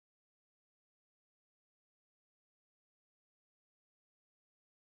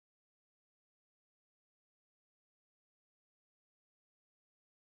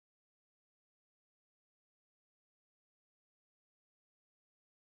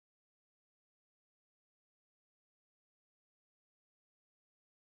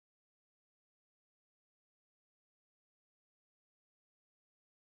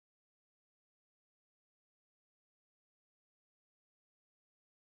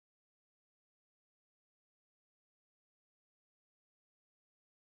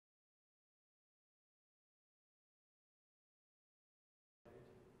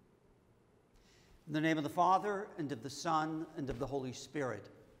In the name of the Father, and of the Son, and of the Holy Spirit.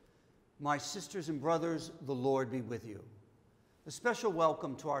 My sisters and brothers, the Lord be with you. A special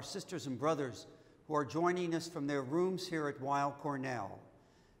welcome to our sisters and brothers who are joining us from their rooms here at Weill Cornell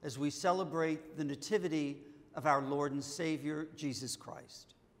as we celebrate the Nativity of our Lord and Savior, Jesus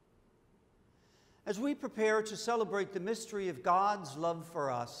Christ. As we prepare to celebrate the mystery of God's love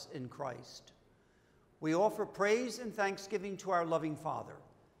for us in Christ, we offer praise and thanksgiving to our loving Father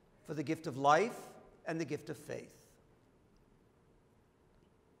for the gift of life and the gift of faith.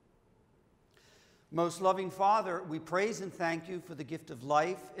 Most loving Father, we praise and thank you for the gift of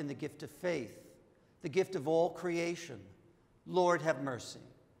life and the gift of faith, the gift of all creation. Lord, have mercy.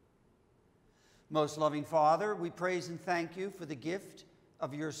 Most loving Father, we praise and thank you for the gift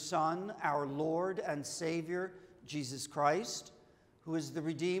of your Son, our Lord and Savior, Jesus Christ, who is the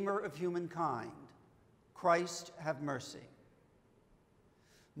Redeemer of humankind. Christ, have mercy.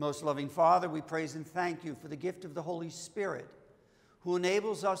 Most loving Father, we praise and thank you for the gift of the Holy Spirit, who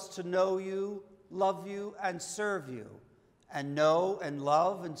enables us to know you, love you, and serve you, and know and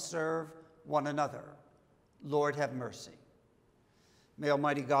love and serve one another. Lord, have mercy. May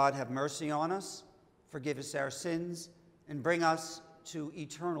Almighty God have mercy on us, forgive us our sins, and bring us to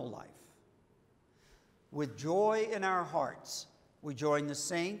eternal life. With joy in our hearts, we join the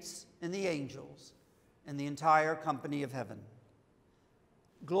saints and the angels and the entire company of heaven.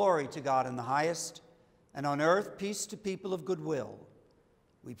 Glory to God in the highest, and on earth peace to people of good will.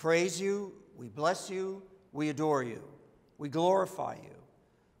 We praise you, we bless you, we adore you, we glorify you.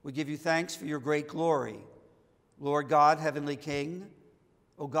 We give you thanks for your great glory, Lord God, heavenly King,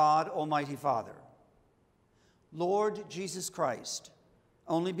 O God, almighty Father. Lord Jesus Christ,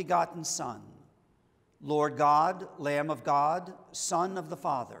 only begotten Son, Lord God, Lamb of God, Son of the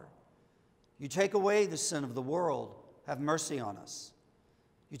Father, you take away the sin of the world, have mercy on us.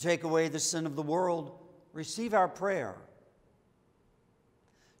 You take away the sin of the world, receive our prayer.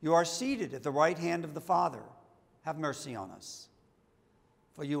 You are seated at the right hand of the Father, have mercy on us.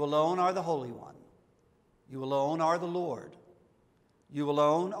 For you alone are the Holy One. You alone are the Lord. You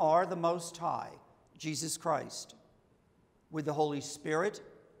alone are the Most High, Jesus Christ, with the Holy Spirit,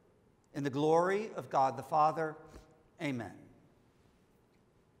 in the glory of God the Father. Amen.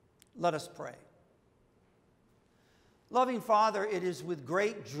 Let us pray. Loving Father, it is with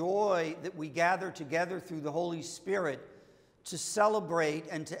great joy that we gather together through the Holy Spirit to celebrate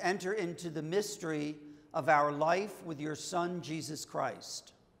and to enter into the mystery of our life with your Son, Jesus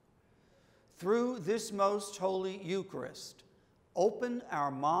Christ. Through this most holy Eucharist, open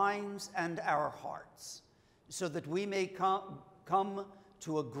our minds and our hearts so that we may come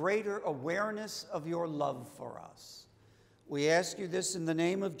to a greater awareness of your love for us. We ask you this in the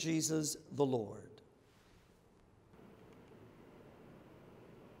name of Jesus the Lord.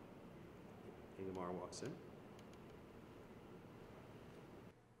 Walks in.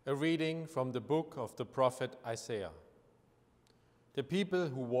 A reading from the book of the prophet Isaiah. The people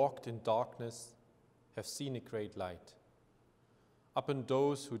who walked in darkness have seen a great light. Upon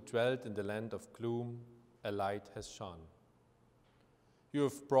those who dwelt in the land of gloom, a light has shone. You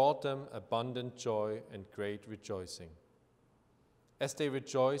have brought them abundant joy and great rejoicing. As they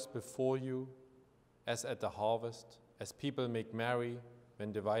rejoice before you, as at the harvest, as people make merry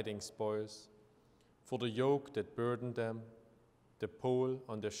when dividing spoils, for the yoke that burdened them, the pole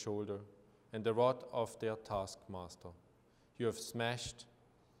on their shoulder, and the rod of their taskmaster, you have smashed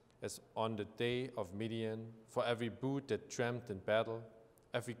as on the day of Midian, for every boot that tramped in battle,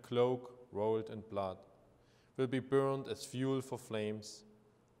 every cloak rolled in blood, will be burned as fuel for flames.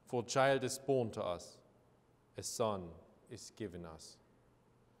 For a child is born to us, a son is given us.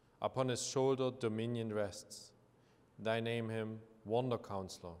 Upon his shoulder dominion rests. They name him Wonder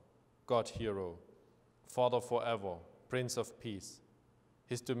Counselor, God Hero, Father forever, Prince of Peace.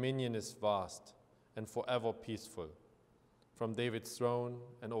 His dominion is vast and forever peaceful. From David's throne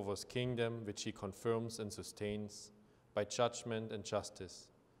and over his kingdom, which he confirms and sustains by judgment and justice,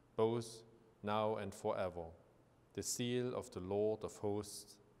 both now and forever. The seal of the Lord of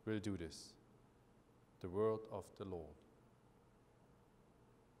hosts will do this. The word of the Lord.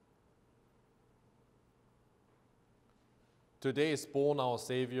 Today is born our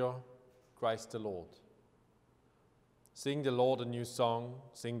Savior, Christ the Lord. Sing the Lord a new song,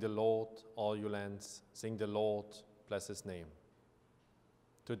 sing the Lord, all you lands, sing the Lord, bless his name.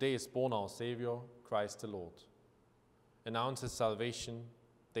 Today is born our Savior, Christ the Lord. Announce his salvation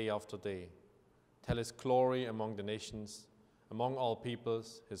day after day. Tell his glory among the nations, among all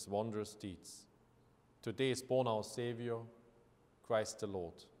peoples, his wondrous deeds. Today is born our Savior, Christ the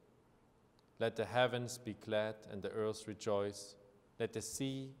Lord. Let the heavens be glad and the earth rejoice. Let the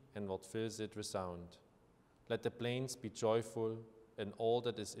sea and what fills it resound. Let the plains be joyful, and all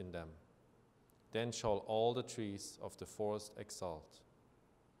that is in them. Then shall all the trees of the forest exult.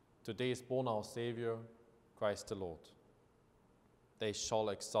 Today is born our Savior, Christ the Lord. They shall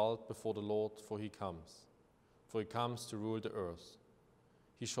exult before the Lord, for he comes to rule the earth.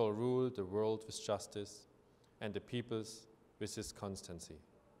 He shall rule the world with justice, and the peoples with his constancy.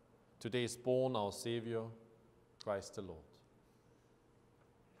 Today is born our Savior, Christ the Lord.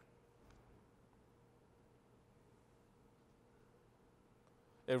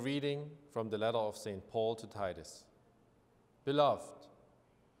 A reading from the letter of St. Paul to Titus. Beloved,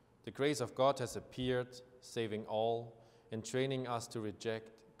 the grace of God has appeared, saving all, and training us to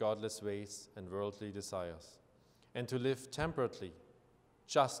reject godless ways and worldly desires, and to live temperately,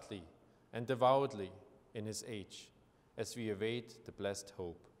 justly, and devoutly in his age, as we await the blessed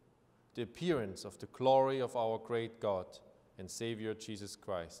hope, the appearance of the glory of our great God and Savior Jesus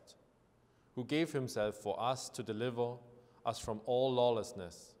Christ, who gave himself for us to deliver us from all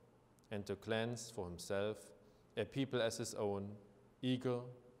lawlessness and to cleanse for himself a people as his own, eager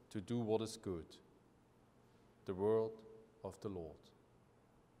to do what is good. The word of the Lord.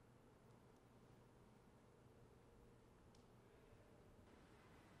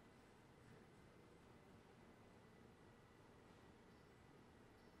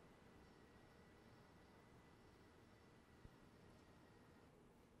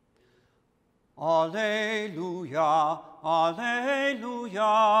 Alleluia, alleluia,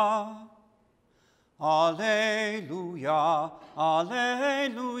 alleluia,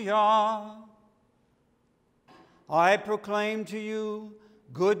 alleluia. I proclaim to you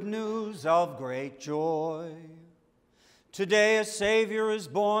good news of great joy. Today a Savior is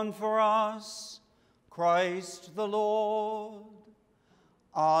born for us, Christ the Lord.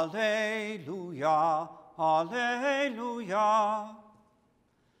 Alleluia, alleluia.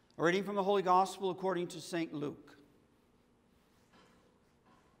 A reading from the Holy Gospel according to St. Luke.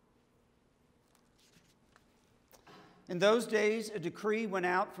 In those days, a decree went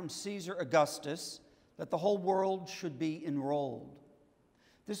out from Caesar Augustus that the whole world should be enrolled.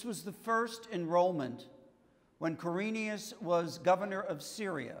 This was the first enrollment when Quirinius was governor of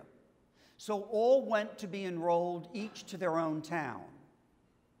Syria. So all went to be enrolled, each to their own town.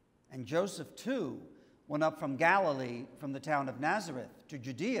 And Joseph, too, went up from Galilee, from the town of Nazareth, to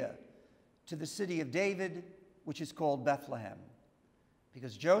Judea, to the city of David, which is called Bethlehem,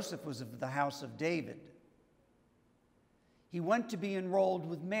 because Joseph was of the house of David. He went to be enrolled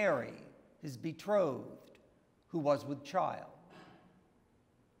with Mary, his betrothed, who was with child.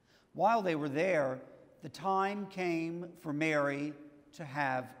 While they were there, the time came for Mary to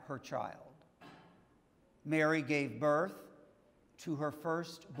have her child. Mary gave birth to her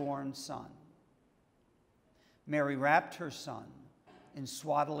firstborn son. Mary wrapped her son in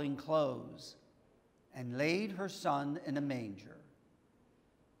swaddling clothes and laid her son in a manger,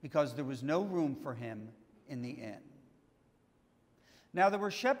 because there was no room for him in the inn. Now there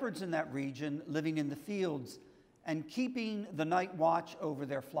were shepherds in that region living in the fields and keeping the night watch over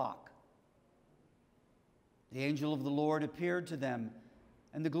their flock. The angel of the Lord appeared to them,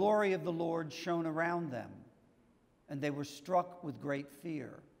 and the glory of the Lord shone around them, and they were struck with great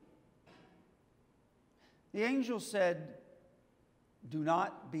fear. The angel said, "Do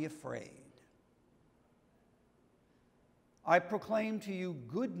not be afraid. I proclaim to you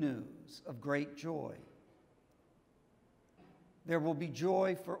good news of great joy. There will be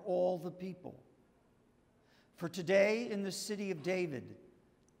joy for all the people. For today in the city of David,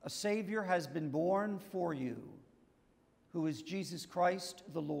 a Savior has been born for you, who is Jesus Christ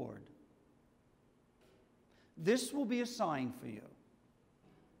the Lord. This will be a sign for you.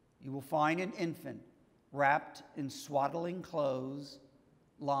 You will find an infant wrapped in swaddling clothes,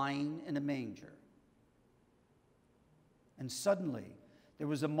 lying in a manger." And suddenly there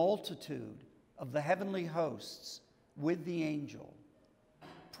was a multitude of the heavenly hosts with the angel,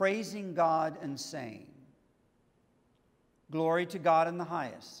 praising God and saying, "Glory to God in the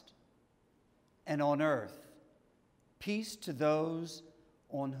highest, and on earth, peace to those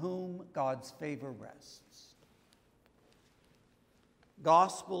on whom God's favor rests."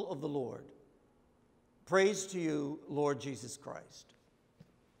 Gospel of the Lord. Praise to you, Lord Jesus Christ.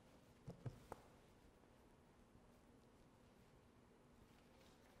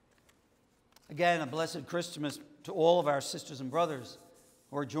 Again, a blessed Christmas to all of our sisters and brothers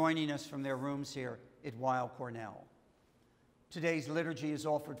who are joining us from their rooms here at Weill Cornell. Today's liturgy is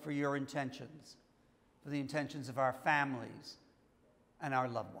offered for your intentions, for the intentions of our families and our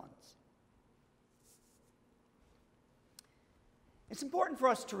loved ones. It's important for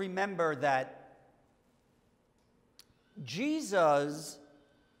us to remember that Jesus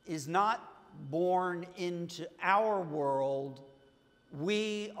is not born into our world,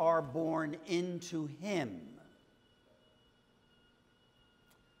 we are born into him.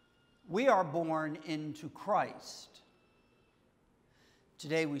 We are born into Christ.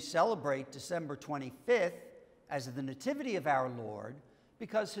 Today we celebrate December 25th as the Nativity of our Lord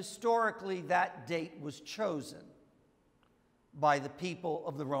because historically that date was chosen by the people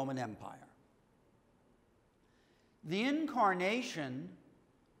of the Roman Empire. The incarnation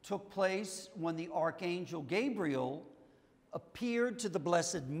took place when the Archangel Gabriel appeared to the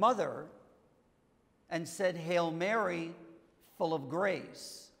Blessed Mother and said, "Hail Mary, full of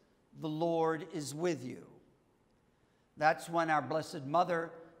grace, the Lord is with you." That's when our Blessed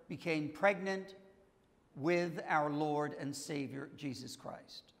Mother became pregnant with our Lord and Savior, Jesus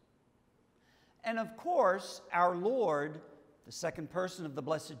Christ. And of course, our Lord, the second person of the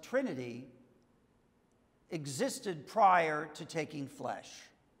Blessed Trinity, existed prior to taking flesh.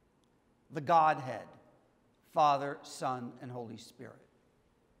 The Godhead, Father, Son, and Holy Spirit.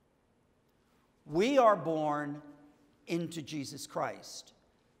 We are born into Jesus Christ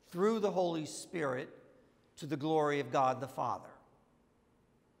through the Holy Spirit to the glory of God the Father.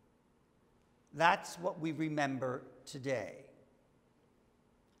 That's what we remember today.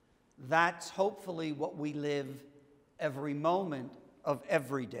 That's hopefully what we live every moment of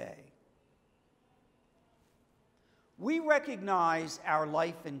every day. We recognize our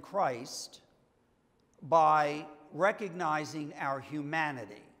life in Christ by recognizing our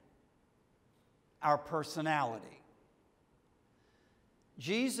humanity, our personality.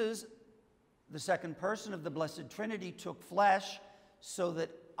 Jesus, the second person of the Blessed Trinity, took flesh so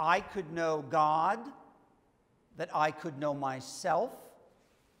that I could know God, that I could know myself,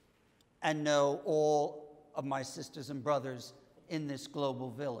 and know all of my sisters and brothers in this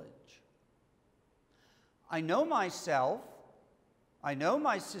global village. I know myself, I know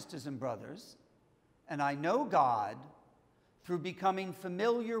my sisters and brothers, and I know God through becoming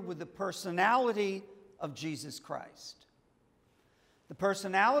familiar with the personality of Jesus Christ. The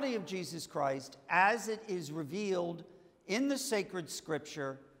personality of Jesus Christ as it is revealed in the sacred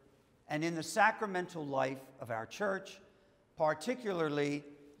scripture and in the sacramental life of our church, particularly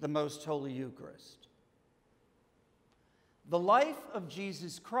the Most Holy Eucharist. The life of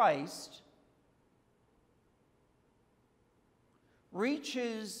Jesus Christ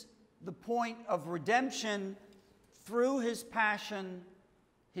reaches the point of redemption through his passion,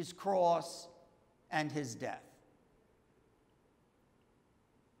 his cross, and his death.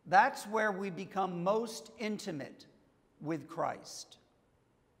 That's where we become most intimate with Christ.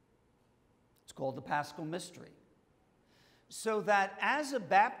 It's called the Paschal Mystery. So that as a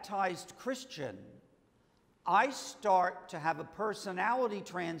baptized Christian, I start to have a personality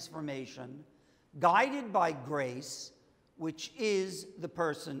transformation guided by grace, which is the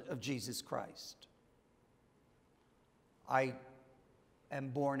person of Jesus Christ. I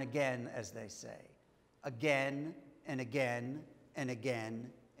am born again, as they say, again and again and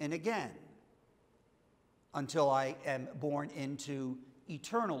again and again, until I am born into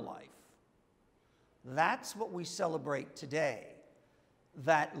eternal life. That's what we celebrate today,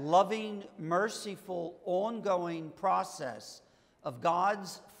 that loving, merciful, ongoing process of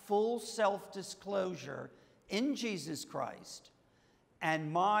God's full self-disclosure in Jesus Christ,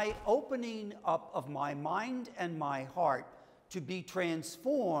 and my opening up of my mind and my heart to be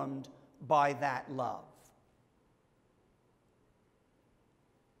transformed by that love.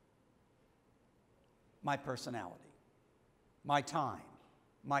 My personality, my time,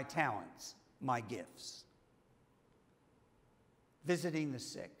 my talents, my gifts. Visiting the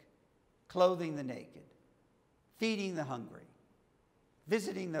sick, clothing the naked, feeding the hungry,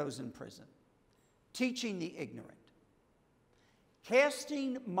 visiting those in prison, teaching the ignorant,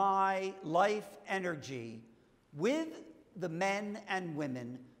 casting my life energy with the men and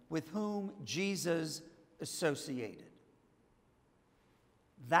women with whom Jesus associated.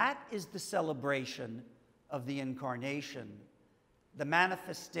 That is the celebration of the Incarnation, the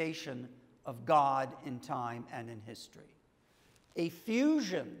manifestation of God in time and in history. A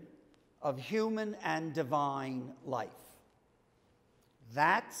fusion of human and divine life.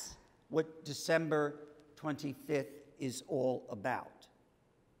 That's what December 25th is all about.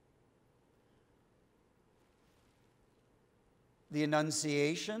 The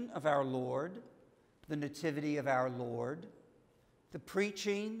Annunciation of our Lord, the Nativity of our Lord, the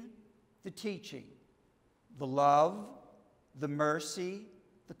preaching, the teaching, the love, the mercy,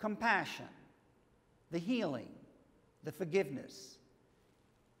 the compassion, the healing, the forgiveness,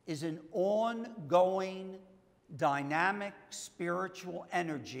 is an ongoing, dynamic spiritual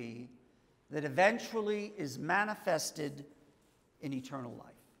energy that eventually is manifested in eternal life.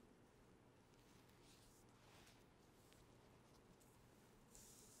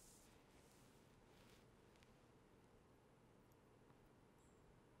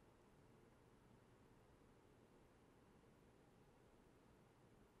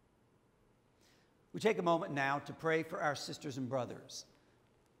 We take a moment now to pray for our sisters and brothers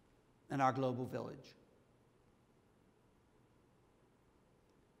in our global village.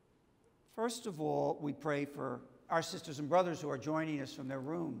 First of all, we pray for our sisters and brothers who are joining us from their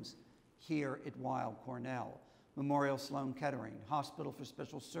rooms here at Weill Cornell, Memorial Sloan Kettering, Hospital for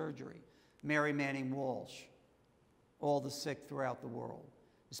Special Surgery, Mary Manning Walsh, all the sick throughout the world,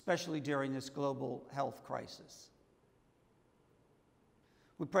 especially during this global health crisis.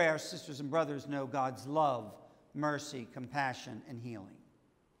 We pray our sisters and brothers know God's love, mercy, compassion, and healing.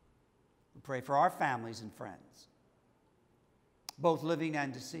 We pray for our families and friends, both living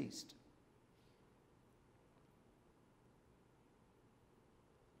and deceased.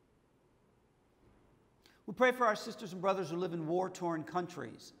 We pray for our sisters and brothers who live in war-torn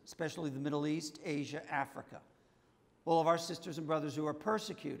countries, especially the Middle East, Asia, Africa. All of our sisters and brothers who are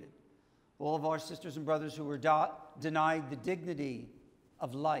persecuted. All of our sisters and brothers who were denied the dignity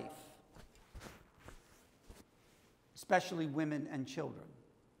of life, especially women and children.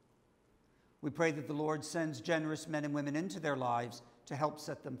 We pray that the Lord sends generous men and women into their lives to help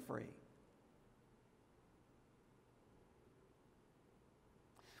set them free.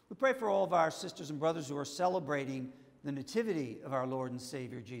 We pray for all of our sisters and brothers who are celebrating the nativity of our Lord and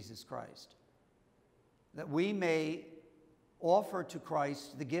Savior, Jesus Christ, that we may offer to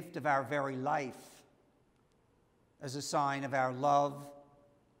Christ the gift of our very life as a sign of our love,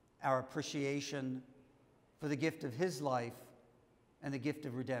 our appreciation for the gift of his life and the gift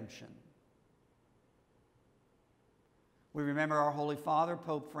of redemption. We remember our Holy Father,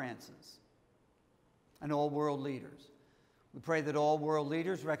 Pope Francis, and all world leaders. We pray that all world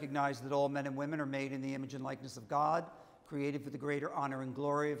leaders recognize that all men and women are made in the image and likeness of God, created for the greater honor and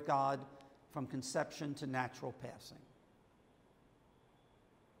glory of God, from conception to natural passing.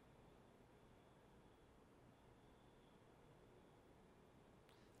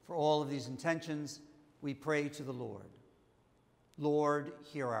 For all of these intentions, we pray to the Lord. Lord,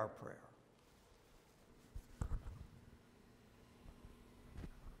 hear our prayer.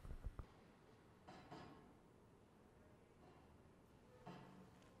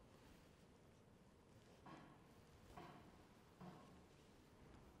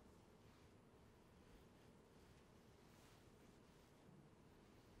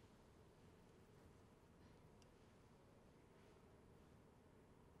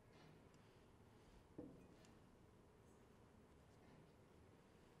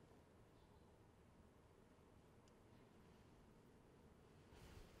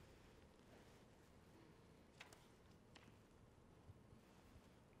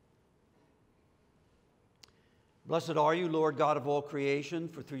 Blessed are you, Lord God of all creation,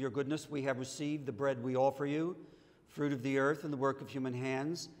 for through your goodness we have received the bread we offer you, fruit of the earth and the work of human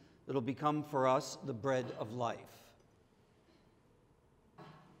hands, that will become for us the bread of life.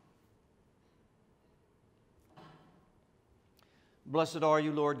 Blessed are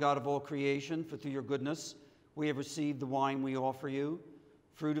you, Lord God of all creation, for through your goodness we have received the wine we offer you,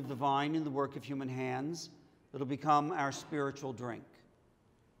 fruit of the vine and the work of human hands, that will become our spiritual drink.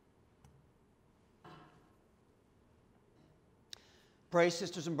 Pray,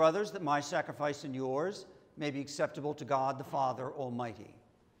 sisters and brothers, that my sacrifice and yours may be acceptable to God the Father Almighty.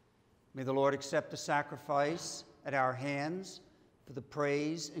 May the Lord accept the sacrifice at our hands for the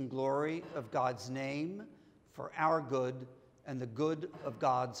praise and glory of God's name, for our good and the good of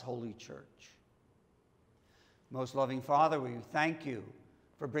God's holy church. Most loving Father, we thank you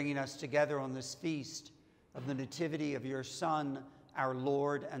for bringing us together on this feast of the Nativity of your Son, our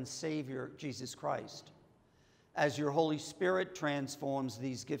Lord and Savior, Jesus Christ. As your Holy Spirit transforms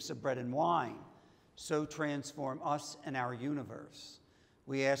these gifts of bread and wine, so transform us and our universe.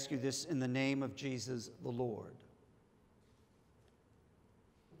 We ask you this in the name of Jesus the Lord.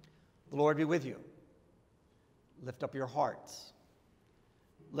 The Lord be with you. Lift up your hearts.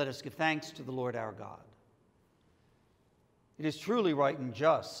 Let us give thanks to the Lord our God. It is truly right and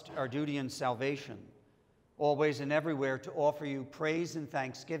just, our duty and salvation, always and everywhere to offer you praise and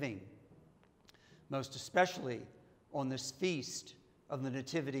thanksgiving, most especially on this feast of the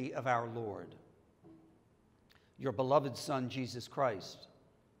Nativity of our Lord, your beloved Son, Jesus Christ.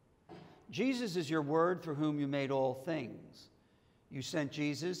 Jesus is your word through whom you made all things. You sent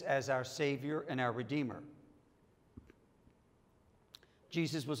Jesus as our Savior and our Redeemer.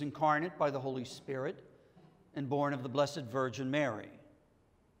 Jesus was incarnate by the Holy Spirit and born of the Blessed Virgin Mary.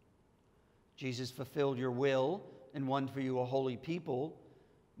 Jesus fulfilled your will and won for you a holy people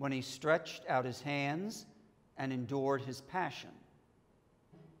when he stretched out his hands and endured his passion.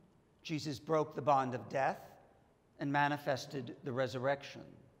 Jesus broke the bond of death and manifested the resurrection.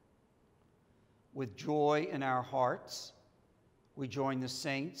 With joy in our hearts, we join the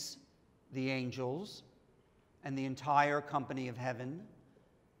saints the angels, and the entire company of heaven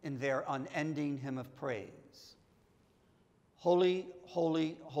in their unending hymn of praise. Holy,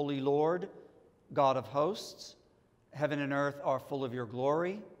 holy, holy Lord, God of hosts, heaven and earth are full of your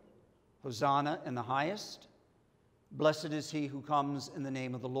glory. Hosanna in the highest. Blessed is he who comes in the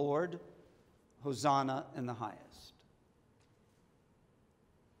name of the Lord. Hosanna in the highest.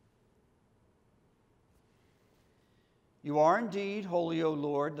 You are indeed holy, O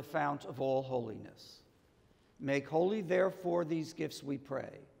Lord, the fount of all holiness. Make holy, therefore, these gifts, we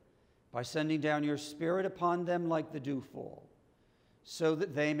pray, by sending down your Spirit upon them like the dewfall, so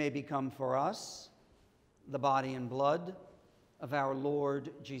that they may become for us the body and blood of our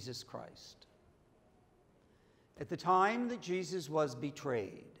Lord Jesus Christ. At the time that Jesus was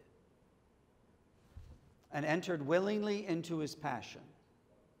betrayed and entered willingly into his passion,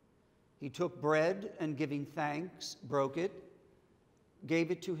 he took bread and, giving thanks, broke it, gave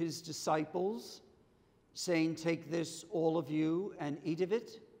it to his disciples, saying, "Take this, all of you, and eat of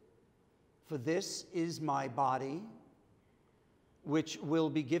it, for this is my body, which will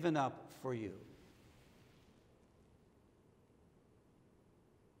be given up for you."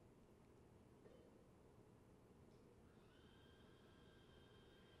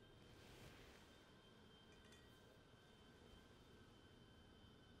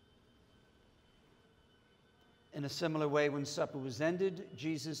 In a similar way, when supper was ended,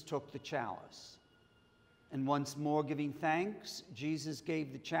 Jesus took the chalice. And once more giving thanks, Jesus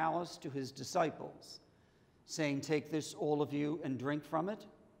gave the chalice to his disciples, saying, "Take this, all of you, and drink from it.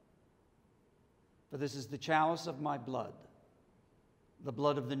 For this is the chalice of my blood, the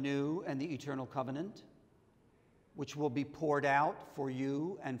blood of the new and the eternal covenant, which will be poured out for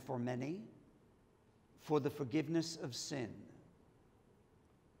you and for many for the forgiveness of sin.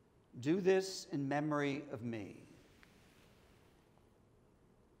 Do this in memory of me."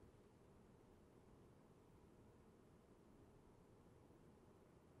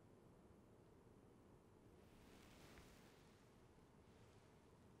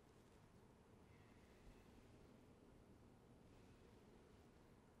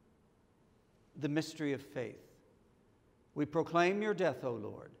 The mystery of faith. We proclaim your death, O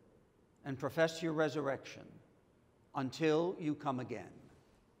Lord, and profess your resurrection until you come again.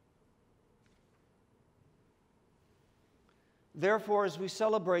 Therefore, as we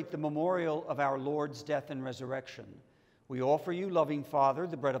celebrate the memorial of our Lord's death and resurrection, we offer you, loving Father,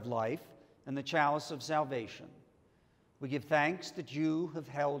 the bread of life and the chalice of salvation. We give thanks that you have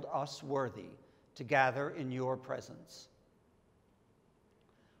held us worthy to gather in your presence.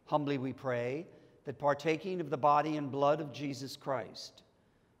 Humbly we pray that, partaking of the body and blood of Jesus Christ,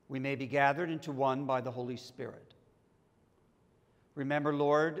 we may be gathered into one by the Holy Spirit. Remember,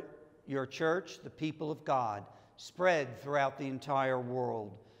 Lord, your church, the people of God, spread throughout the entire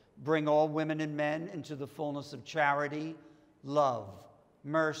world. Bring all women and men into the fullness of charity, love,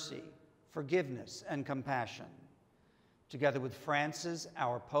 mercy, forgiveness, and compassion. Together with Francis,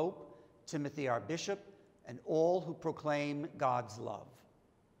 our Pope, Timothy, our Bishop, and all who proclaim God's love.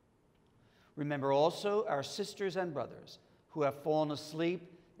 Remember also our sisters and brothers who have fallen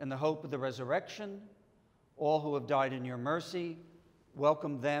asleep in the hope of the resurrection, all who have died in your mercy.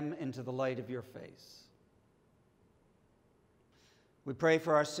 Welcome them into the light of your face. We pray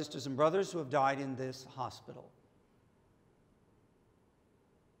for our sisters and brothers who have died in this hospital.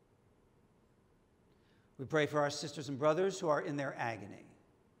 We pray for our sisters and brothers who are in their agony.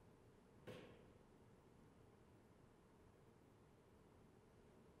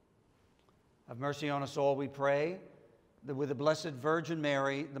 Have mercy on us all, we pray, that with the Blessed Virgin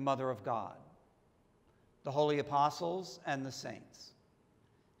Mary, the Mother of God, the holy apostles and the saints,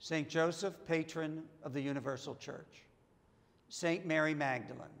 Saint Joseph, patron of the universal church, Saint Mary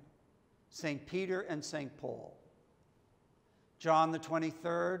Magdalene, Saint Peter and Saint Paul, John the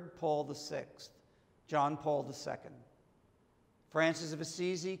 23rd, Paul the 6th, John Paul II, Francis of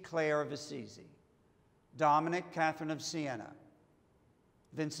Assisi, Clare of Assisi, Dominic, Catherine of Siena,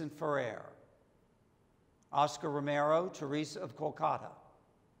 Vincent Ferrer, Oscar Romero, Teresa of Calcutta,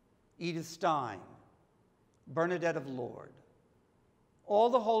 Edith Stein, Bernadette of Lourdes, all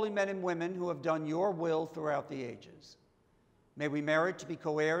the holy men and women who have done your will throughout the ages. May we merit to be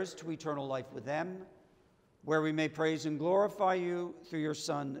co-heirs to eternal life with them, where we may praise and glorify you through your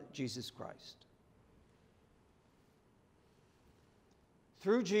Son, Jesus Christ.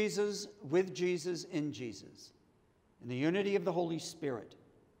 Through Jesus, with Jesus, in Jesus, in the unity of the Holy Spirit,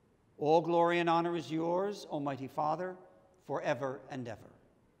 all glory and honor is yours, Almighty Father, forever and ever.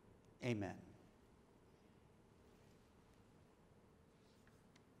 Amen.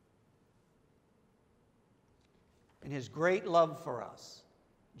 In his great love for us,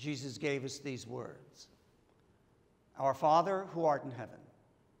 Jesus gave us these words: Our Father, who art in heaven,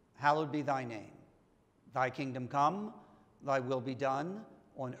 hallowed be thy name. Thy kingdom come, thy will be done,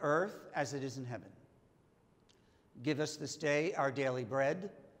 on earth as it is in heaven. Give us this day our daily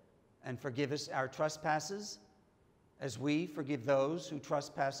bread, and forgive us our trespasses, as we forgive those who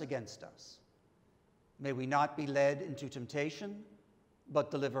trespass against us. May we not be led into temptation,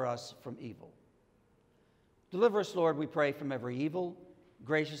 but deliver us from evil. Deliver us, Lord, we pray, from every evil.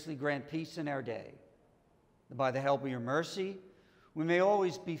 Graciously grant peace in our day, that by the help of your mercy, we may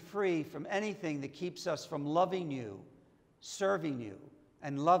always be free from anything that keeps us from loving you, serving you,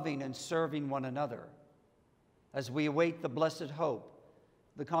 and loving and serving one another, as we await the blessed hope,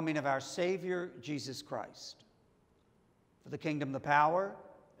 the coming of our Savior, Jesus Christ. For the kingdom, the power,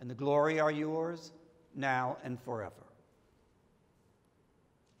 and the glory are yours, now and forever.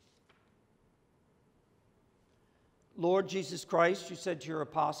 Lord Jesus Christ, you said to your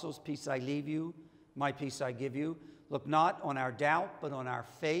apostles, peace I leave you, my peace I give you. Look not on our doubt, but on our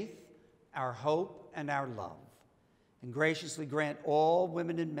faith, our hope, and our love. And graciously grant all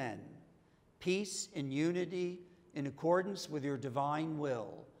women and men peace and unity in accordance with your divine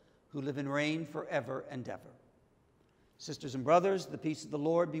will, who live and reign forever and ever. Sisters and brothers, the peace of the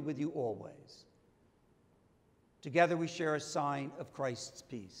Lord be with you always. Together we share a sign of Christ's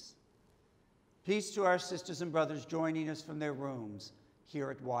peace. Peace to our sisters and brothers joining us from their rooms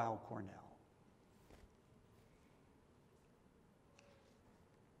here at Weill Cornell.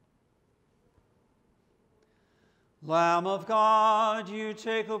 Lamb of God, you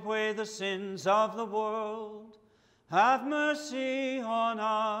take away the sins of the world. Have mercy on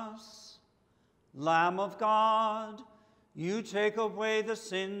us. Lamb of God, you take away the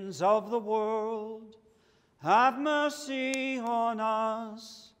sins of the world. Have mercy on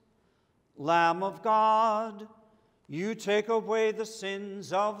us. Lamb of God, you take away the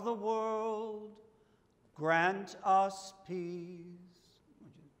sins of the world. Grant us peace.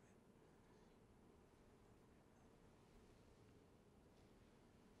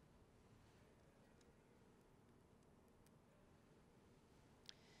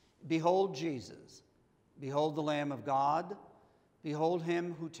 Behold Jesus, behold the Lamb of God, behold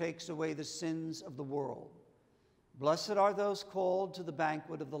him who takes away the sins of the world. Blessed are those called to the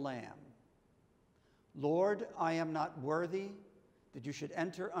banquet of the Lamb. Lord, I am not worthy that you should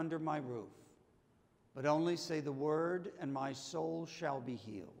enter under my roof, but only say the word, and my soul shall be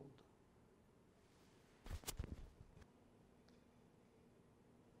healed.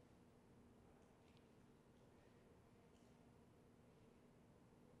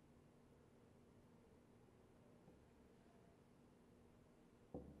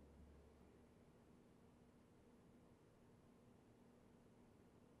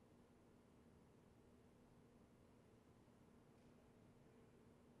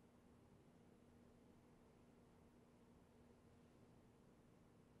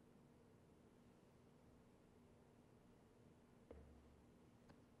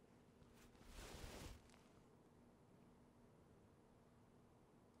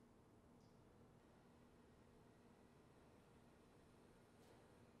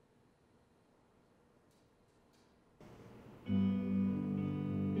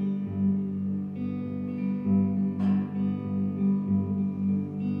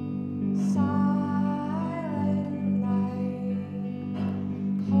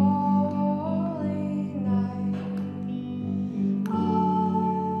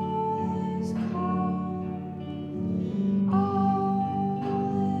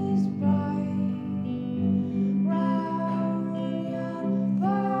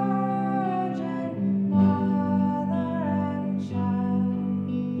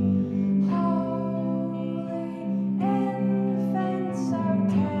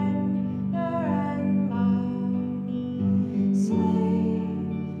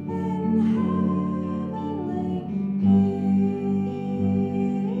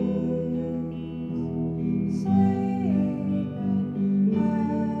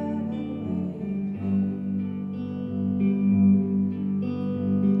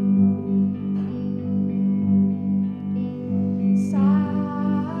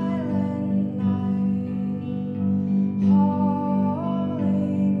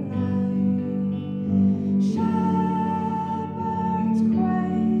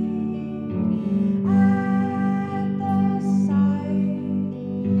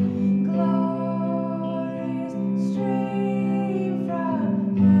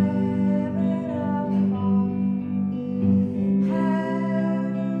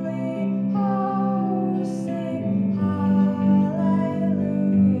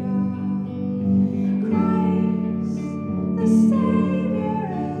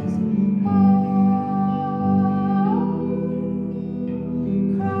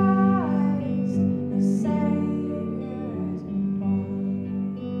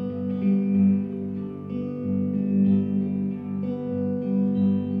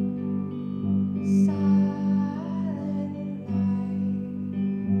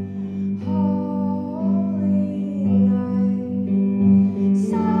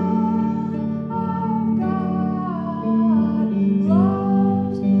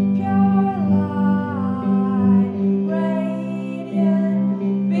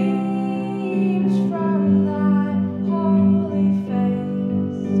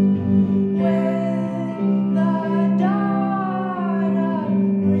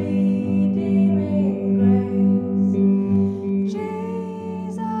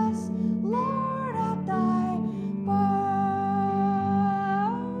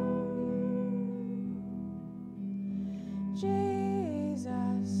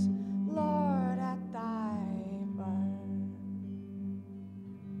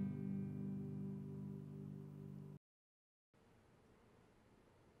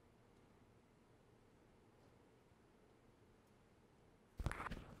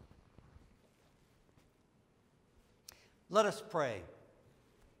 Let us pray.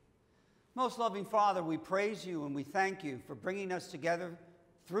 Most loving Father, we praise you and we thank you for bringing us together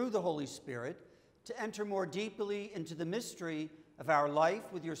through the Holy Spirit to enter more deeply into the mystery of our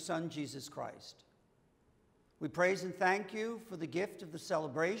life with your Son, Jesus Christ. We praise and thank you for the gift of the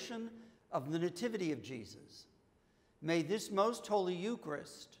celebration of the Nativity of Jesus. May this most holy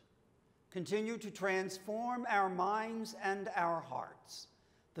Eucharist continue to transform our minds and our hearts,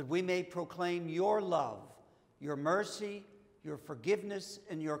 that we may proclaim your love, your mercy, your forgiveness,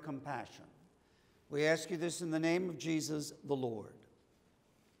 and your compassion. We ask you this in the name of Jesus the Lord.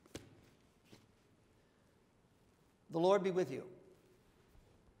 The Lord be with you.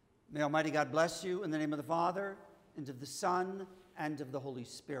 May Almighty God bless you in the name of the Father, and of the Son, and of the Holy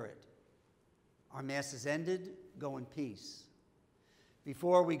Spirit. Our Mass is ended. Go in peace.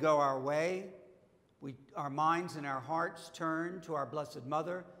 Before we go our way, our minds and our hearts turn to our Blessed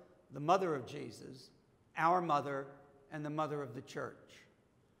Mother, the Mother of Jesus, our Mother, and the Mother of the Church.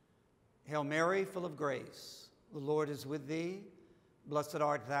 Hail Mary, full of grace, the Lord is with thee. Blessed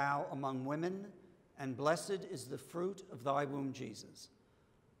art thou among women, and blessed is the fruit of thy womb, Jesus.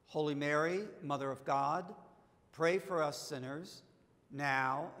 Holy Mary, Mother of God, pray for us sinners,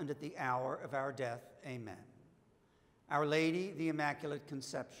 now and at the hour of our death. Amen. Our Lady, the Immaculate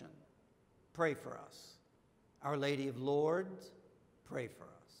Conception, pray for us. Our Lady of Lourdes, pray for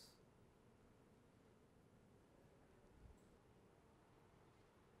us.